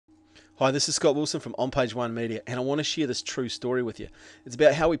Hi, this is Scott Wilson from OnPage One Media, and I want to share this true story with you. It's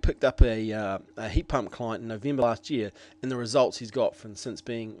about how we picked up a heat pump client in November last year, and the results he's got from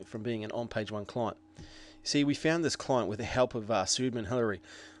being an OnPage One client. See, we found this client with the help of Sir Edmund Hillary.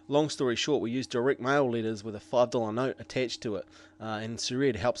 Long story short, we used direct mail letters with a $5 note attached to it, and Sir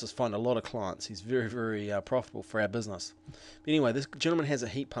Ed helps us find a lot of clients. He's very profitable for our business. But anyway, this gentleman has a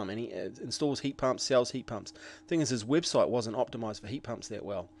heat pump, and he installs heat pumps, sells heat pumps. Thing is, his website wasn't optimized for heat pumps that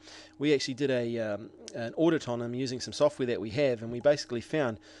well. We actually did an audit on him using some software that we have, and we basically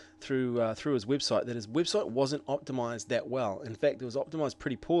found through his website that his website wasn't optimized that well. In fact, it was optimized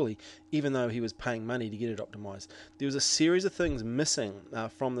pretty poorly, even though he was paying money to get it optimized. There was a series of things missing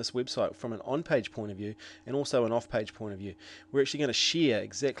from this website from an on-page point of view and also an off-page point of view. We're actually going to share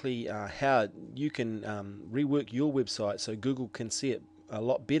exactly how you can rework your website so Google can see it a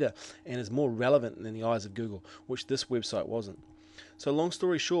lot better and is more relevant in the eyes of Google, which this website wasn't. So long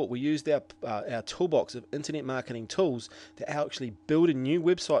story short, we used our toolbox of internet marketing tools to actually build a new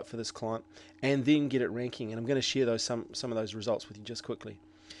website for this client and then get it ranking. And I'm going to share some of those results with you just quickly.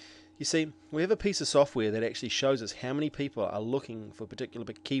 You see, we have a piece of software that actually shows us how many people are looking for particular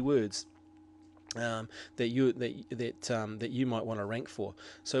keywords that you might want to rank for.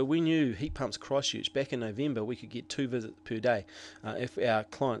 So we knew heat pumps Christchurch back in November. We could get 2 visits per day if our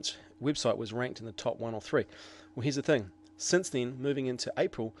client's website was ranked in the top 1 or 3. Well, here's the thing. Since then, moving into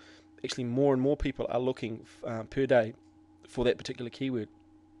April, actually more and more people are looking per day for that particular keyword.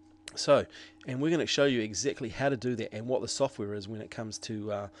 So, and we're going to show you exactly how to do that and what the software is when it comes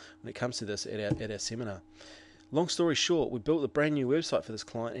to this at our seminar. Long story short, we built a brand new website for this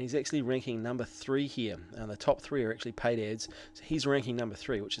client, and he's actually ranking number 3 here. The top 3 are actually paid ads, so he's ranking number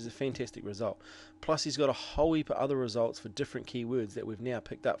 3, which is a fantastic result. Plus, he's got a whole heap of other results for different keywords that we've now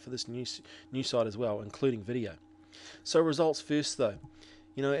picked up for this new site as well, including video. So results first though.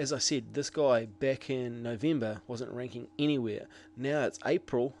 You know, as I said, this guy back in November wasn't ranking anywhere. Now it's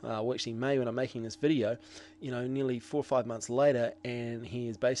April, well actually May when I'm making this video, you know, nearly 4 or 5 months later, and he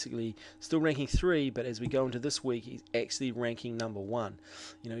is basically still ranking 3, but as we go into this week, he's actually ranking number 1.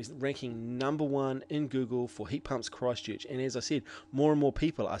 You know, he's ranking number 1 in Google for heat pumps Christchurch, and as I said, more and more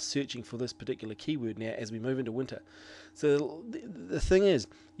people are searching for this particular keyword now as we move into winter. So the thing is,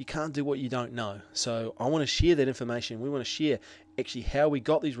 you can't do what you don't know. So I want to share that information. We want to share actually how we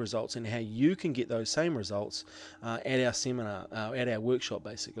got these results and how you can get those same results at our seminar, at our workshop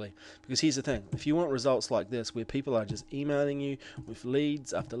basically. Because here's the thing, if you want results like this where people are just emailing you with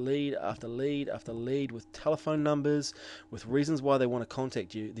leads after lead after lead after lead with telephone numbers, with reasons why they want to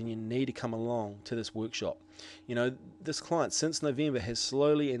contact you, then you need to come along to this workshop. You know, this client since November has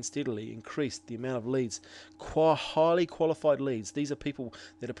slowly and steadily increased the amount of leads, highly qualified leads. These are people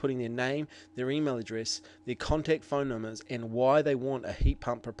that are putting their name, their email address, their contact phone numbers, and why they want a heat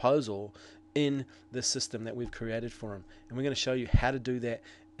pump proposal in the system that we've created for them. And we're going to show you how to do that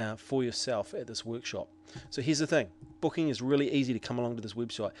for yourself at this workshop. So here's the thing, booking is really easy to come along to this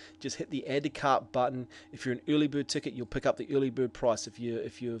website. Just hit the add to cart button. If you're an early bird ticket, you'll pick up the early bird price.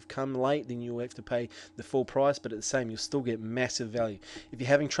 If you've come late, then you'll have to pay the full price, but at the same, you'll still get massive value. If you're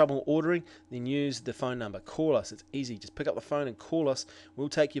having trouble ordering, then use the phone number. Call us, it's easy. Just pick up the phone and call us. We'll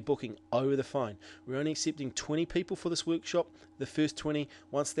take your booking over the phone. We're only accepting 20 people for this workshop. The first 20,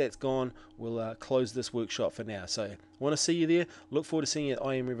 once that's gone, we'll close this workshop for now. So I want to see you there. Look forward to seeing you at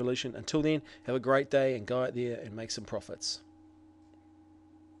I Am Revolution. Until then, have a great day and go out there and make some profits.